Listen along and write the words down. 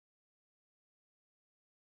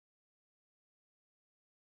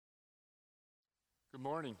Good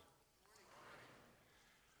morning.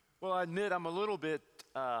 Well, I admit I'm a little bit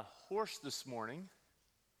hoarse this morning.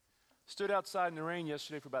 Stood outside in the rain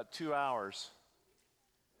yesterday for about 2 hours.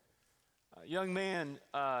 A young man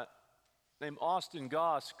named Austin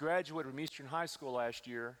Goss graduated from Eastern High School last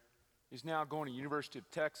year. He's now going to University of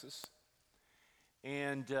Texas.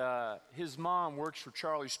 And his mom works for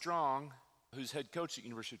Charlie Strong, who's head coach at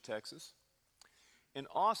University of Texas. And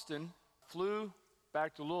Austin flew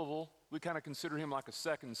back to Louisville. We kind of consider him like a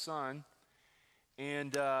second son.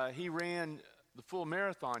 And he ran the full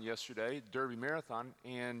marathon yesterday, the Derby Marathon,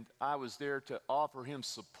 and I was there to offer him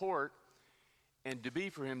support and to be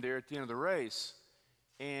for him there at the end of the race.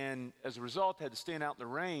 And as a result, had to stand out in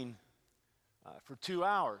the rain for 2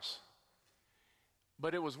 hours.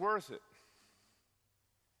 But it was worth it.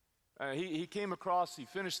 He came across, he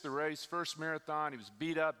finished the race, first marathon. He was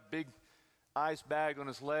beat up, big ice bag on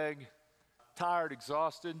his leg, tired,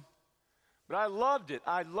 exhausted. But I loved it.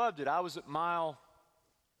 I was at mile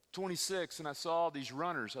 26 and I saw these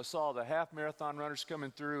runners. I saw the half marathon runners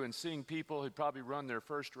coming through and seeing people who'd probably run their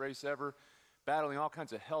first race ever, battling all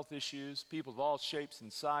kinds of health issues, people of all shapes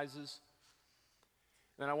and sizes.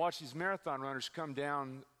 And then I watched these marathon runners come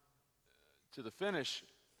down to the finish,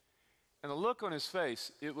 and the look on his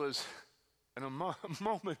face, it was a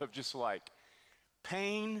moment of just like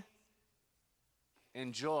pain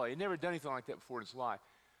and joy. He'd never done anything like that before in his life.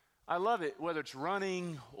 I love it, whether it's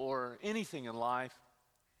running or anything in life,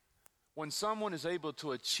 when someone is able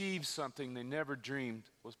to achieve something they never dreamed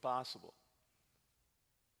was possible.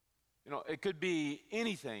 You know, it could be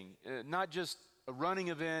anything, not just a running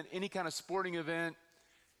event, any kind of sporting event.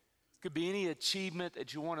 It could be any achievement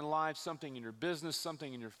that you want in life, something in your business,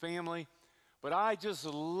 something in your family. But I just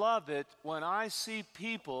love it when I see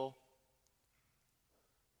people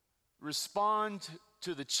respond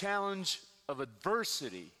to the challenge of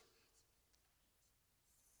adversity,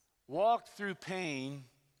 walk through pain,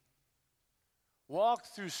 walk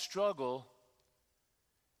through struggle,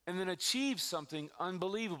 and then achieve something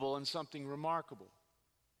unbelievable and something remarkable.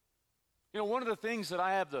 You know, one of the things that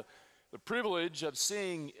I have the privilege of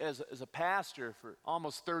seeing as a pastor for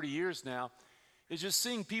almost 30 years now is just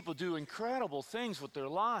seeing people do incredible things with their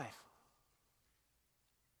life.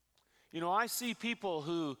 You know, I see people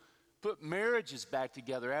who put marriages back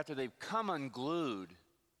together after they've come unglued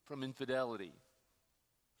from infidelity.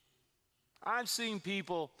 I've seen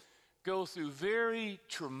people go through very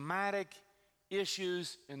traumatic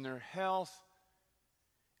issues in their health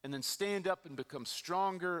and then stand up and become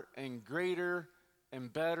stronger and greater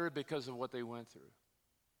and better because of what they went through.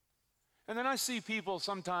 And then I see people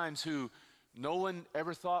sometimes who no one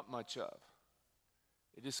ever thought much of.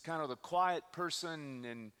 They're just kind of the quiet person,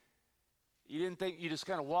 and you just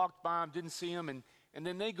kind of walked by them, didn't see them, and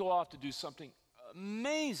then they go off to do something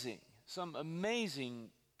amazing, some amazing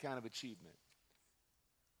kind of achievement.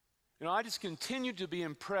 You know, I just continue to be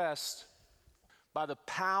impressed by the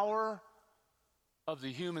power of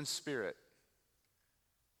the human spirit.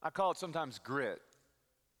 I call it sometimes grit.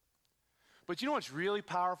 But you know what's really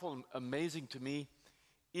powerful and amazing to me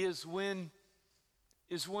is when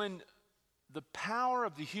the power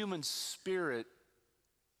of the human spirit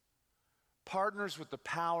partners with the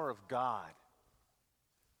power of God.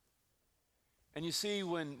 And you see,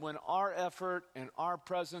 when our effort and our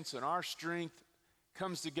presence and our strength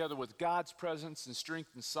comes together with God's presence and strength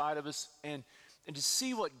inside of us, and to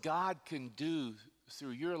see what God can do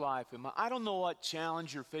through your life. And I don't know what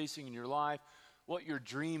challenge you're facing in your life, what your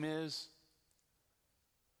dream is,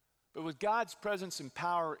 but with God's presence and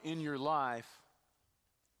power in your life,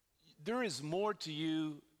 there is more to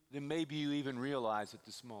you than maybe you even realize at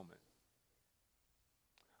this moment.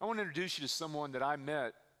 I want to introduce you to someone that I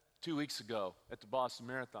met 2 weeks ago at the Boston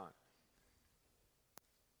Marathon.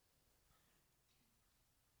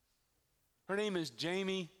 Her name is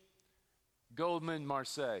Jamie Goldman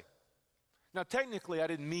Marseille. Now, technically, I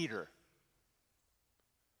didn't meet her.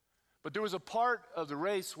 But there was a part of the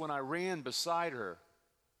race when I ran beside her.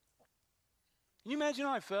 Can you imagine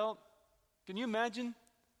how I felt? Can you imagine?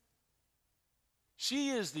 She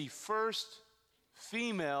is the first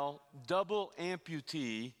female double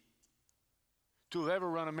amputee to have ever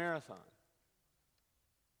run a marathon.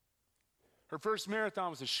 Her first marathon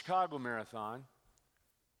was the Chicago Marathon,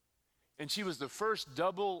 and she was the first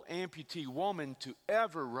double amputee woman to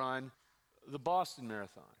ever run the Boston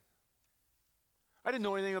Marathon. I didn't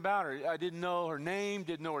know anything about her. I didn't know her name,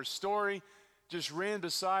 didn't know her story, just ran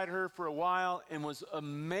beside her for a while and was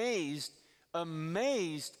amazed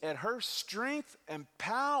at her strength and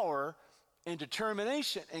power and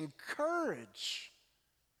determination and courage.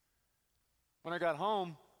 When I got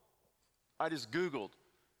home, I just Googled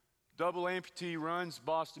double amputee, runs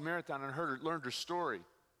Boston Marathon, and learned her story.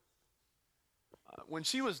 When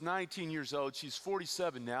she was 19 years old, she's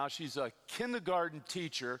 47 now, she's a kindergarten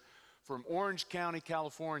teacher from Orange County,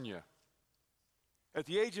 California. At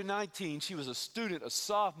the age of 19, she was a student, a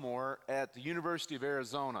sophomore at the University of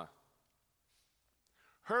Arizona.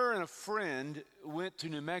 Her and a friend went to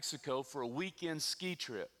New Mexico for a weekend ski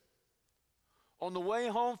trip. On the way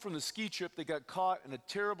home from the ski trip, they got caught in a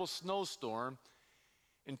terrible snowstorm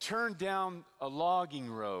and turned down a logging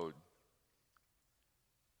road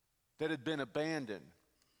that had been abandoned.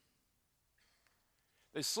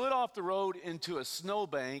 They slid off the road into a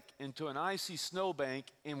snowbank, into an icy snowbank,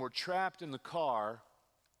 and were trapped in the car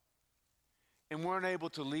and weren't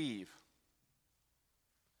able to leave.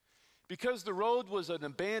 Because the road was an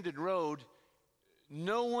abandoned road,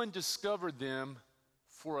 no one discovered them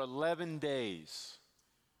for 11 days.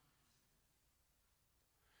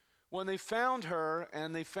 When they found her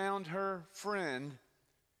and they found her friend,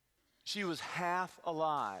 she was half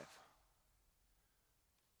alive.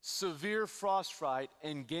 Severe frostbite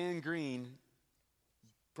and gangrene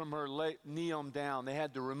from her knee on down. They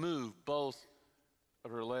had to remove both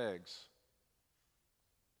of her legs.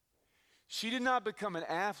 She did not become an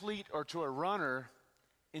athlete or to a runner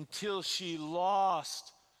until she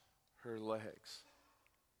lost her legs.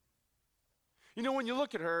 You know, when I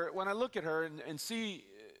look at her and see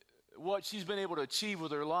what she's been able to achieve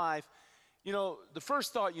with her life, you know, the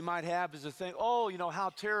first thought you might have is to think, oh, you know, how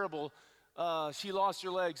terrible she lost her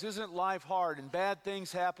legs. Isn't life hard and bad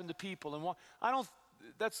things happen to people? And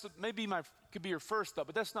could be your first thought,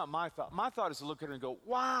 but that's not my thought. My thought is to look at her and go,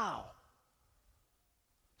 wow,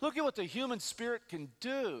 look at what the human spirit can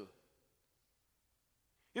do.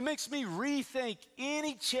 It makes me rethink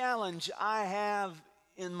any challenge I have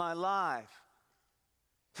in my life.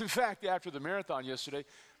 In fact, after the marathon yesterday,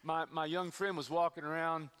 my young friend was walking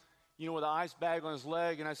around, you know, with an ice bag on his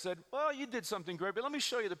leg, and I said, well, you did something great, but let me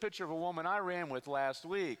show you the picture of a woman I ran with last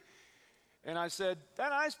week. And I said,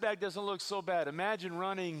 that ice bag doesn't look so bad. Imagine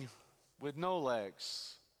running with no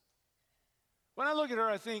legs. When I look at her,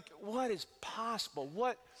 I think, what is possible?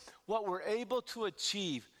 What we're able to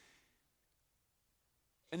achieve.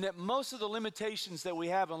 And that most of the limitations that we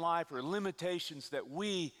have in life are limitations that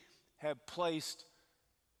we have placed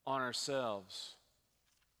on ourselves.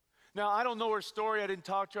 Now, I don't know her story. I didn't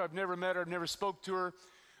talk to her. I've never met her. I've never spoke to her.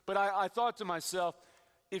 But I thought to myself,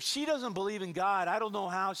 if she doesn't believe in God, I don't know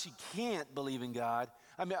how she can't believe in God.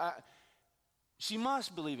 I mean, she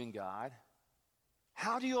must believe in God.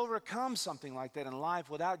 How do you overcome something like that in life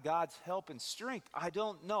without God's help and strength? I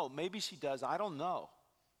don't know. Maybe she does. I don't know.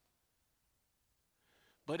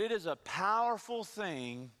 But it is a powerful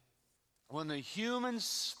thing when the human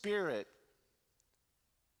spirit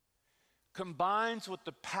combines with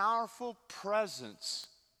the powerful presence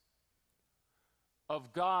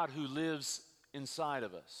of God who lives inside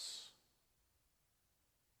of us.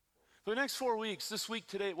 For the next 4 weeks, this week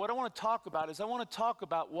today, what I want to talk about is I want to talk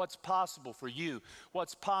about what's possible for you,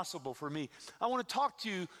 what's possible for me. I want to talk to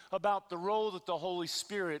you about the role that the Holy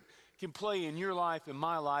Spirit can play in your life and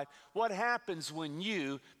my life. What happens when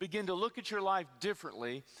you begin to look at your life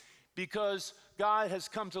differently because God has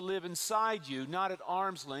come to live inside you, not at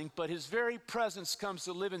arm's length, but His very presence comes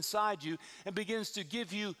to live inside you and begins to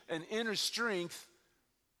give you an inner strength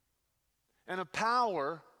and a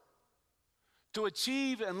power to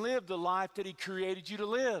achieve and live the life that He created you to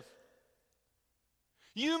live.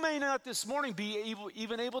 You may not this morning be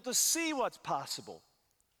even able to see what's possible,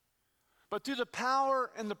 but through the power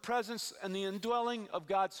and the presence and the indwelling of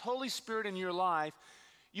God's Holy Spirit in your life,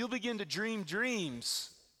 you'll begin to dream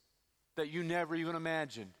dreams that you never even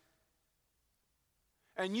imagined.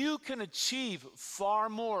 And you can achieve far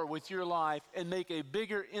more with your life and make a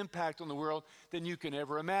bigger impact on the world than you can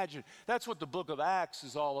ever imagine. That's what the book of Acts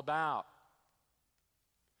is all about.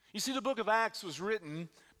 You see, the book of Acts was written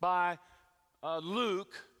by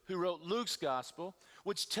Luke, who wrote Luke's gospel,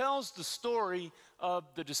 which tells the story of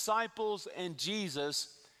the disciples and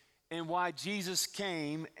Jesus and why Jesus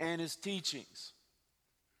came and His teachings.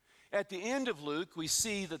 At the end of Luke, we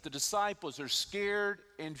see that the disciples are scared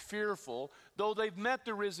and fearful, though they've met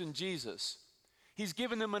the risen Jesus. He's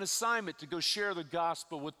given them an assignment to go share the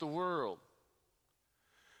gospel with the world.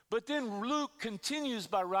 But then Luke continues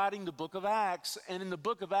by writing the book of Acts, and in the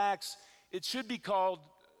book of Acts, it should be called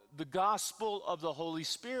the Gospel of the Holy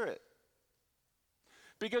Spirit.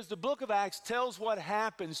 Because the book of Acts tells what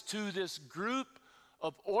happens to this group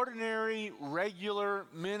of ordinary, regular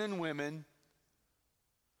men and women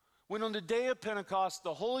when on the day of Pentecost,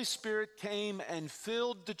 the Holy Spirit came and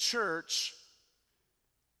filled the church,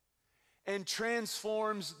 and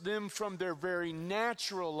transforms them from their very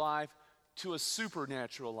natural life to a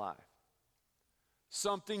supernatural life.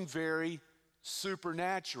 Something very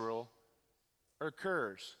supernatural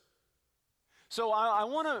occurs. So I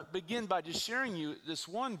want to begin by just sharing you this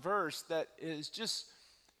one verse that is just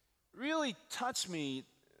really touched me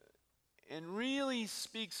and really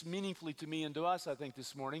speaks meaningfully to me and to us, I think,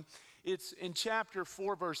 this morning. It's in chapter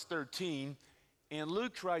 4, verse 13, and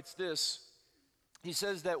Luke writes this. He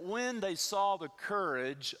says that when they saw the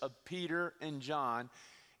courage of Peter and John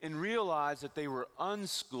and realized that they were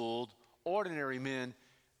unschooled, ordinary men,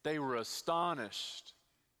 they were astonished.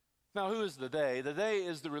 Now, who is the they? The they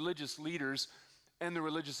is the religious leaders and the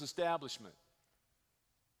religious establishment.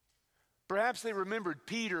 Perhaps they remembered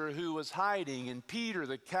Peter who was hiding, and Peter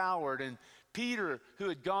the coward, and Peter who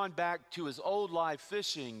had gone back to his old life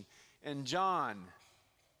fishing, and John.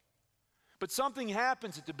 But something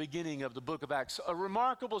happens at the beginning of the book of Acts. A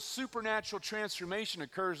remarkable supernatural transformation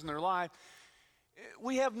occurs in their life.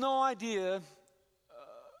 We have no idea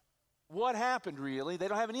what happened, really. They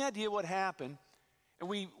don't have any idea what happened. And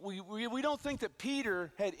we don't think that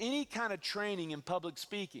Peter had any kind of training in public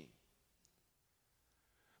speaking.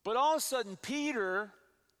 But all of a sudden, Peter,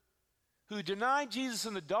 who denied Jesus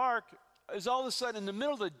in the dark, is all of a sudden in the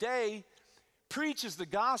middle of the day, preaches the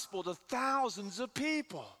gospel to thousands of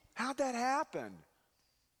people. How'd that happen?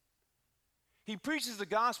 He preaches the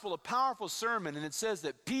gospel, a powerful sermon, and it says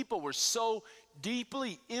that people were so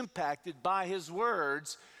deeply impacted by his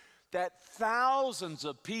words that thousands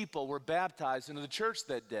of people were baptized into the church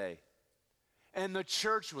that day. And the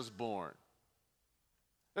church was born.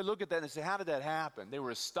 They look at that and say, how did that happen? They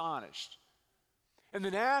were astonished. And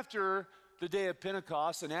then after the day of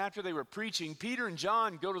Pentecost and after they were preaching, Peter and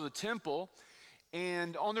John go to the temple,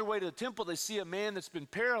 and on their way to the temple, they see a man that's been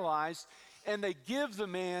paralyzed, and they give the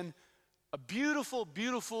man a beautiful,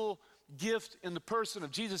 beautiful gift in the person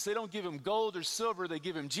of Jesus. They don't give him gold or silver, they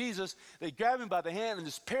give him Jesus. They grab him by the hand, and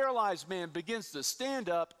this paralyzed man begins to stand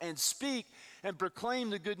up and speak and proclaim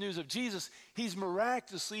the good news of Jesus. He's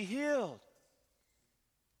miraculously healed.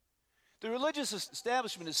 The religious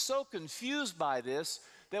establishment is so confused by this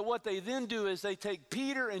that what they then do is they take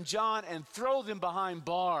Peter and John and throw them behind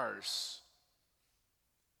bars.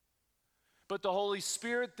 But the Holy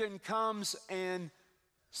Spirit then comes and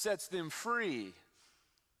sets them free.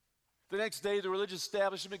 The next day, the religious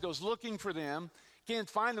establishment goes looking for them. Can't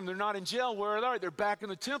find them. They're not in jail. Where are they? They're back in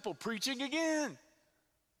the temple preaching again.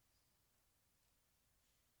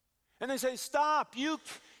 And they say, stop. You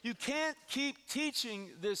can't keep teaching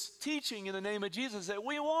this teaching in the name of Jesus. That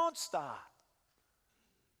we won't stop.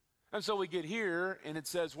 And so we get here, and it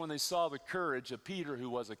says, when they saw the courage of Peter, who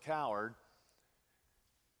was a coward,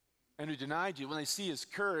 and who denied you, when they see his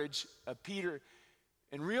courage of Peter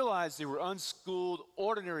and realized they were unschooled,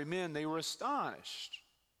 ordinary men, they were astonished.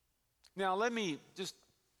 Now, let me just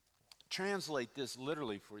translate this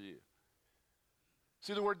literally for you.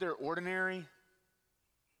 See the word there, ordinary?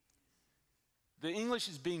 The English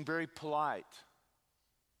is being very polite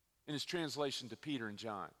in its translation to Peter and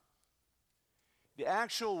John. The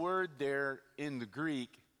actual word there in the Greek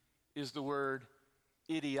is the word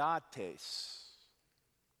idiotes.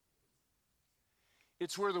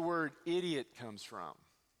 It's where the word idiot comes from.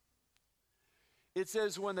 It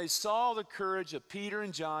says, when they saw the courage of Peter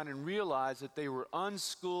and John and realized that they were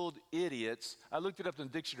unschooled idiots. I looked it up in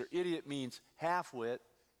the dictionary. Idiot means half-wit,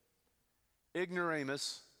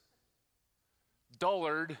 ignoramus,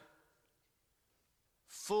 dullard,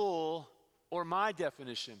 fool, or my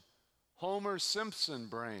definition, Homer Simpson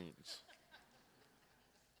brains.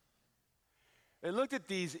 They looked at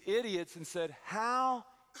these idiots and said, how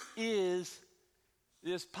is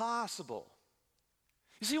this possible?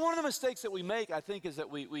 You see, one of the mistakes that we make, I think, is that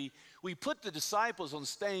we put the disciples on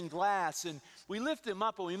stained glass, and we lift them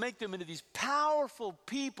up and we make them into these powerful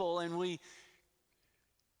people, and we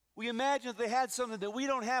imagine that they had something that we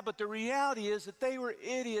don't have, but the reality is that they were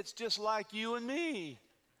idiots just like you and me.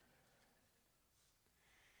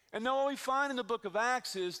 And then what we find in the book of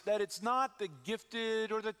Acts is that it's not the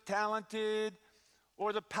gifted or the talented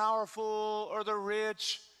or the powerful or the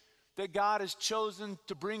rich that God has chosen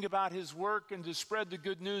to bring about his work and to spread the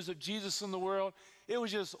good news of Jesus in the world. It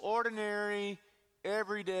was just ordinary,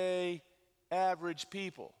 everyday, average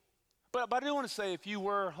people. But I do want to say, if you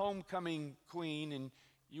were homecoming queen and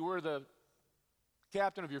you were the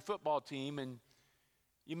captain of your football team and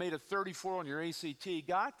you made a 34 on your ACT,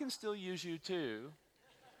 God can still use you too.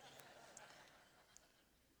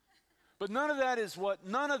 But none of that is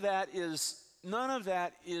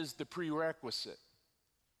the prerequisite.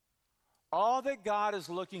 All that God is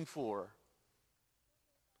looking for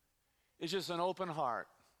is just an open heart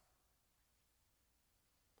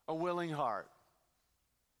a willing heart.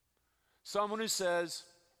 Someone who says,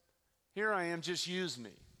 here I am, just use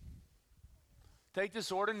me. Take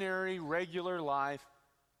this ordinary, regular life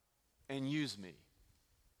and use me.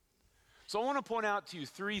 So I want to point out to you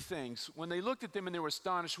three things. When they looked at them and they were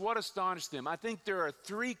astonished, what astonished them? I think there are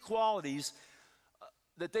three qualities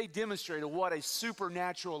that they demonstrated what a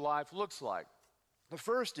supernatural life looks like. The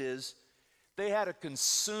first is they had a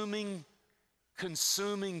consuming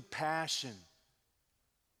passion.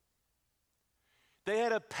 They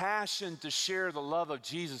had a passion to share the love of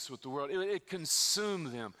Jesus with the world. It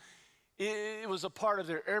consumed them. It was a part of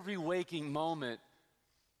their every waking moment.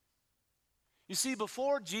 You see,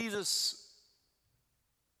 before Jesus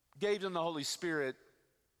gave them the Holy Spirit,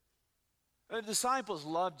 the disciples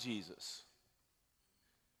loved Jesus.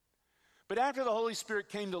 But after the Holy Spirit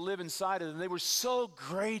came to live inside of them, they were so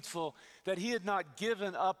grateful that he had not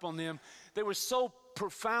given up on them. They were so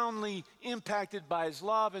profoundly impacted by his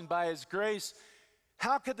love and by his grace.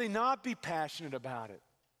 How could they not be passionate about it?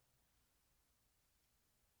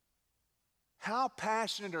 How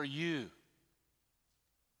passionate are you?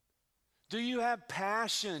 Do you have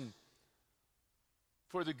passion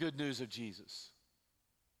for the good news of Jesus?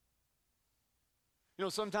 You know,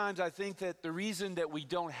 sometimes I think that the reason that we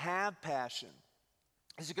don't have passion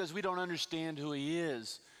is because we don't understand who he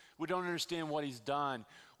is. We don't understand what he's done.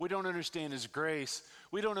 We don't understand his grace.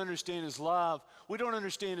 We don't understand his love. We don't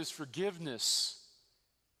understand his forgiveness.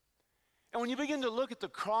 And when you begin to look at the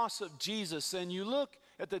cross of Jesus and you look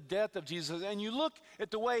at the death of Jesus and you look at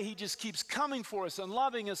the way he just keeps coming for us and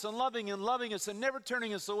loving us and loving and loving us and never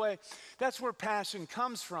turning us away, that's where passion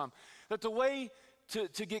comes from. That the way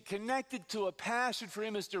to get connected to a passion for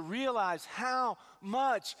him is to realize how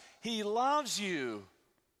much he loves you.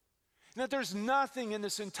 And that there's nothing in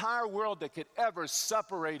this entire world that could ever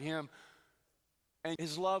separate him and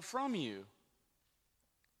his love from you.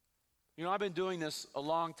 You know, I've been doing this a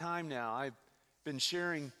long time now. I've been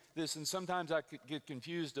sharing this, and sometimes I could get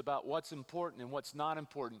confused about what's important and what's not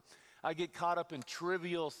important. I get caught up in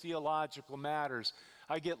trivial theological matters.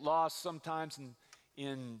 I get lost sometimes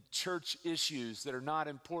in church issues that are not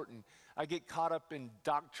important. I get caught up in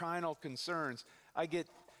doctrinal concerns. I get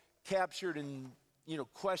captured in,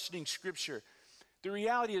 questioning Scripture. The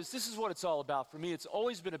reality is, this is what it's all about for me. It's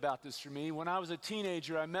always been about this for me. When I was a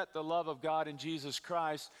teenager, I met the love of God in Jesus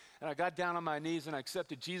Christ, and I got down on my knees and I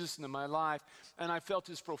accepted Jesus into my life, and I felt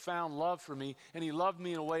his profound love for me, and he loved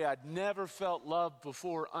me in a way I'd never felt loved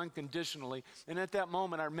before unconditionally. And at that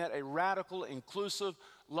moment, I met a radical, inclusive,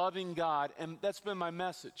 loving God, and that's been my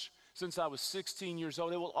message since I was 16 years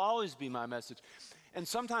old. It will always be my message. And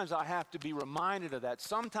sometimes I have to be reminded of that.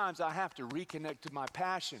 Sometimes I have to reconnect to my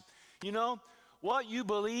passion. You know, what you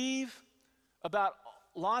believe about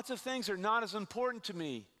lots of things are not as important to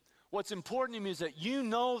me. What's important to me is that you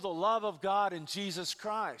know the love of God in Jesus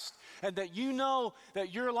Christ, and that you know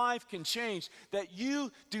that your life can change, that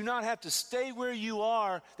you do not have to stay where you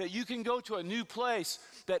are, that you can go to a new place,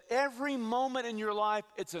 that every moment in your life,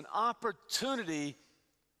 it's an opportunity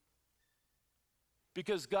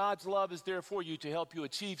because God's love is there for you to help you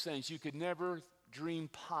achieve things you could never dream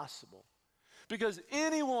possible. Because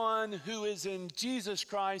anyone who is in Jesus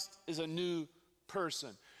Christ is a new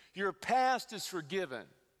person. Your past is forgiven.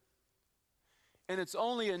 And it's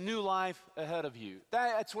only a new life ahead of you.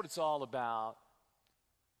 That's what it's all about.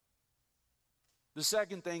 The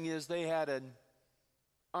second thing is they had an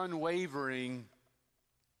unwavering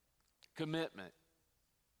commitment.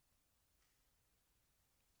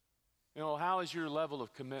 You know, how is your level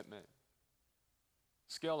of commitment?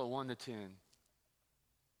 Scale of 1 to 10.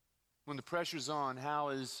 When the pressure's on, how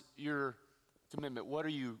is your commitment? What are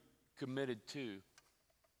you committed to?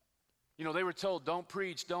 You know, they were told, don't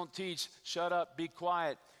preach, don't teach, shut up, be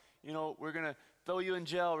quiet. You know, we're going to throw you in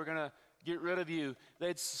jail. We're going to get rid of you.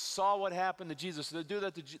 They saw what happened to Jesus. So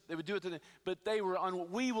they would do it to them. But they were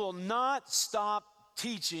we will not stop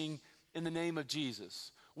teaching in the name of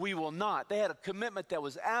Jesus. We will not. They had a commitment that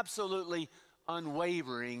was absolutely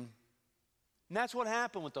unwavering. And that's what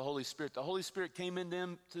happened with the Holy Spirit. The Holy Spirit came to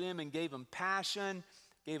them and gave them passion,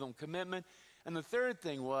 gave them commitment. And the third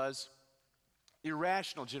thing was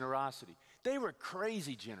irrational generosity. They were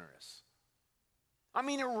crazy generous. I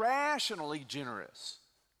mean, irrationally generous.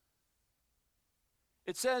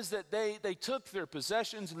 It says that they took their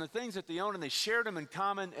possessions and the things that they owned and they shared them in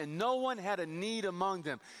common, and no one had a need among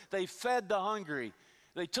them. They fed the hungry.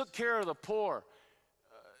 They took care of the poor.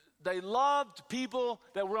 They loved people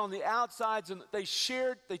that were on the outsides, and they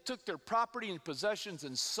took their property and possessions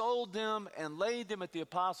and sold them and laid them at the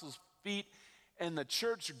apostles' feet, and the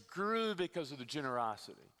church grew because of the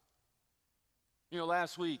generosity. You know,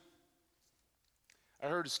 last week, I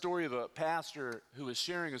heard a story of a pastor who was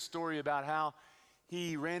sharing a story about how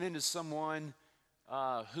he ran into someone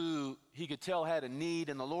who he could tell had a need,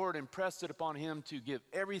 and the Lord impressed it upon him to give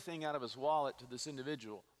everything out of his wallet to this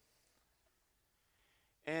individual.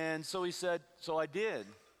 And so he said, so I did.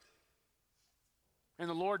 And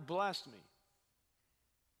the Lord blessed me.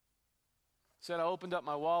 Said I opened up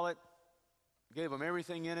my wallet, gave them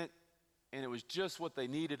everything in it, and it was just what they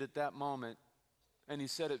needed at that moment. And he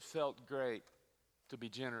said it felt great to be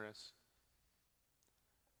generous.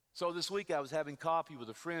 So this week I was having coffee with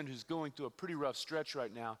a friend who's going through a pretty rough stretch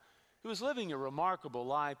right now, who is living a remarkable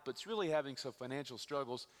life, but's really having some financial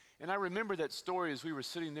struggles. And I remember that story as we were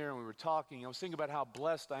sitting there and we were talking. I was thinking about how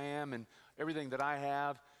blessed I am and everything that I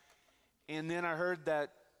have. And then I heard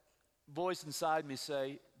that voice inside me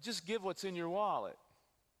say, just give what's in your wallet.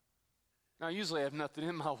 Now, usually I have nothing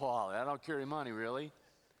in my wallet. I don't carry money, really.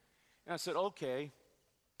 And I said, okay.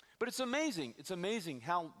 But it's amazing. It's amazing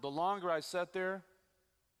how the longer I sat there,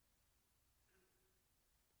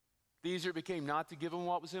 the easier it became not to give him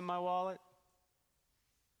what was in my wallet.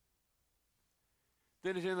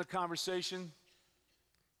 Then at the end of the conversation,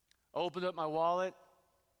 I opened up my wallet,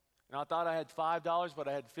 and I thought I had $5, but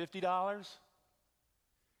I had $50.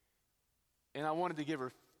 And I wanted to give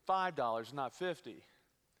her $5, not $50. And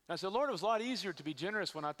I said, Lord, it was a lot easier to be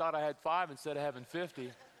generous when I thought I had $5 instead of having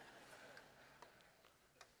 $50.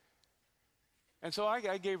 And so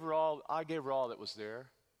I gave her all that was there.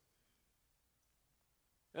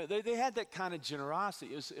 They had that kind of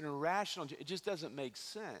generosity. It was an irrational, it just doesn't make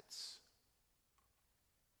sense.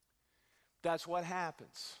 That's what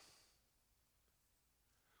happens.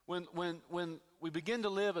 When we begin to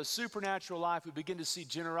live a supernatural life, we begin to see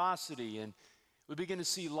generosity, and we begin to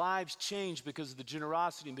see lives change because of the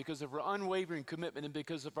generosity and because of our unwavering commitment and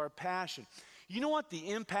because of our passion. You know what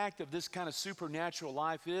the impact of this kind of supernatural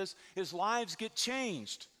life is? Is lives get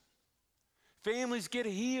changed. Families get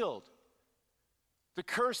healed. The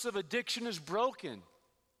curse of addiction is broken.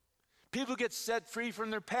 People get set free from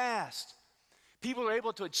their past. People are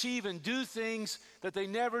able to achieve and do things that they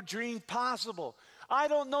never dreamed possible. I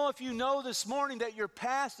don't know if you know this morning that your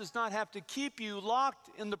past does not have to keep you locked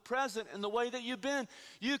in the present in the way that you've been.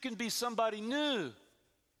 You can be somebody new.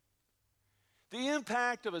 The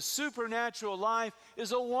impact of a supernatural life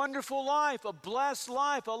is a wonderful life, a blessed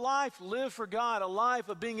life, a life lived for God, a life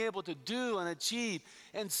of being able to do and achieve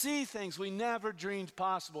and see things we never dreamed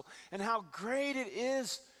possible. And how great it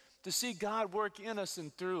is to see God work in us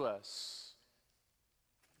and through us.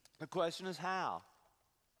 The question is how?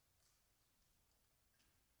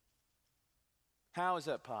 How is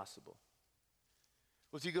that possible?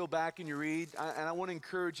 Well, if you go back and you read, and I want to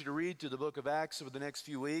encourage you to read through the book of Acts over the next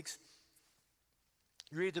few weeks.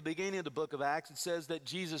 You read at the beginning of the book of Acts, it says that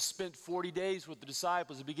Jesus spent 40 days with the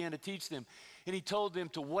disciples and began to teach them. And he told them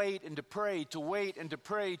to wait and to pray, to wait and to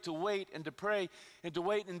pray, to wait and to pray, and to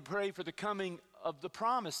wait and pray for the coming of the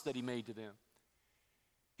promise that he made to them.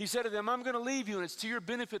 He said to them, I'm going to leave you, and it's to your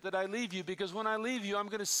benefit that I leave you, because when I leave you, I'm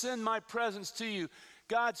going to send my presence to you.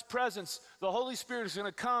 God's presence, the Holy Spirit is going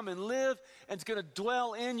to come and live, and it's going to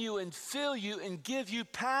dwell in you and fill you and give you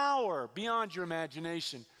power beyond your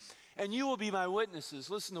imagination. And you will be my witnesses.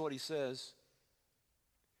 Listen to what he says.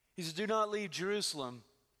 He says, do not leave Jerusalem,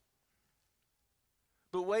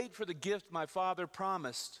 but wait for the gift my Father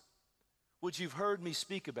promised, which you've heard me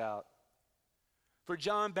speak about. For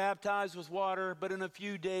John baptized with water, but in a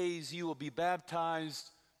few days you will be baptized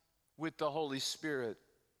with the Holy Spirit.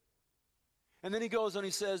 And then he goes on,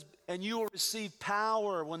 he says, and you will receive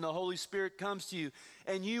power when the Holy Spirit comes to you,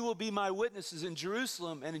 and you will be my witnesses in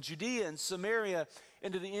Jerusalem and in Judea and Samaria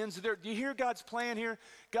and to the ends of the earth. Do you hear God's plan here?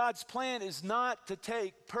 God's plan is not to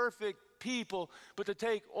take perfect people, but to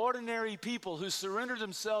take ordinary people who surrender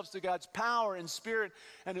themselves to God's power and spirit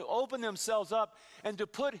and who open themselves up and to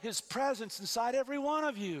put his presence inside every one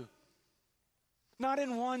of you. Not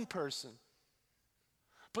in one person,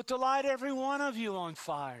 but to light every one of you on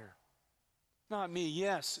fire. Not me,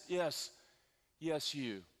 yes,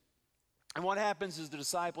 you. And what happens is the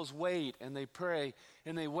disciples wait and they pray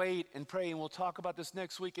and they wait and pray, and we'll talk about this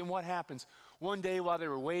next week. And what happens? One day while they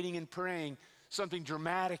were waiting and praying, something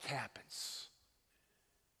dramatic happens.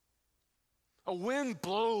 A wind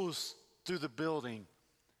blows through the building.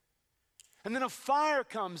 And then a fire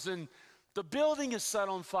comes and the building is set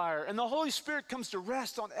on fire. And the Holy Spirit comes to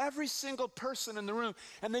rest on every single person in the room.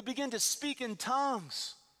 And they begin to speak in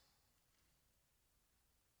tongues.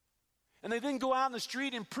 And they then go out in the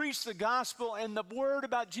street and preach the gospel, and the word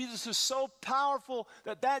about Jesus is so powerful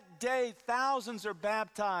that that day thousands are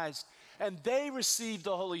baptized and they receive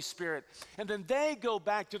the Holy Spirit. And then they go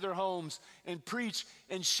back to their homes and preach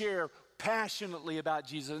and share passionately about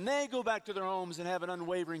Jesus, and they go back to their homes and have an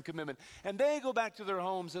unwavering commitment, and they go back to their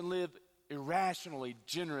homes and live irrationally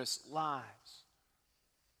generous lives.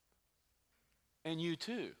 And you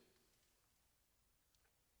too.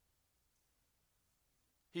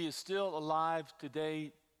 He is still alive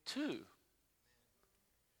today too.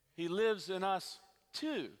 He lives in us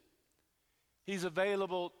too. He's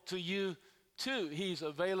available to you too. He's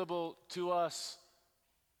available to us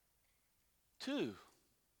too.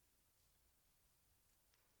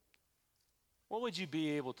 What would you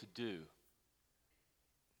be able to do?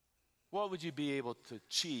 What would you be able to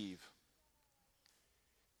achieve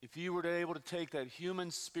if you were able to take that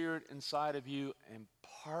human spirit inside of you and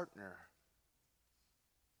partner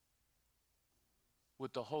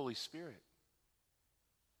with the Holy Spirit?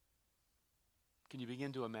 Can you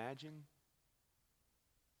begin to imagine?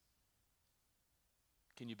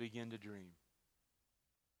 Can you begin to dream?